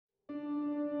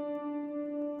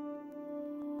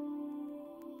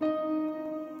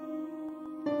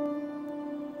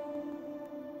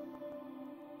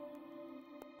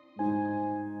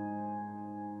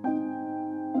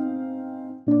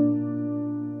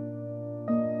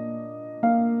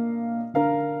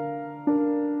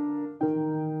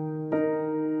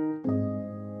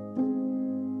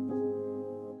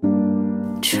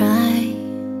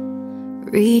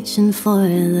reaching for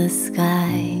the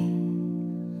sky.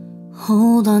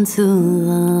 Hold on to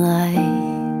the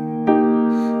light.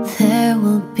 There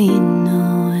will be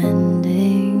no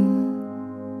ending.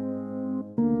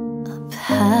 A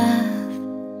path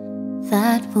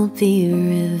that will be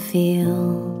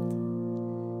revealed.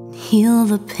 Heal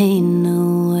the pain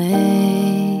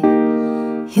away.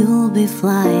 You'll be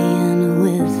flying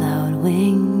without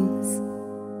wings.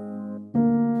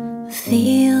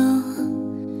 Feel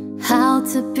how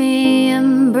to be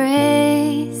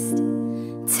embraced,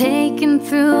 taken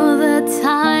through the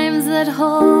times that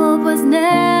hope was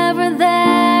never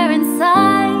there inside.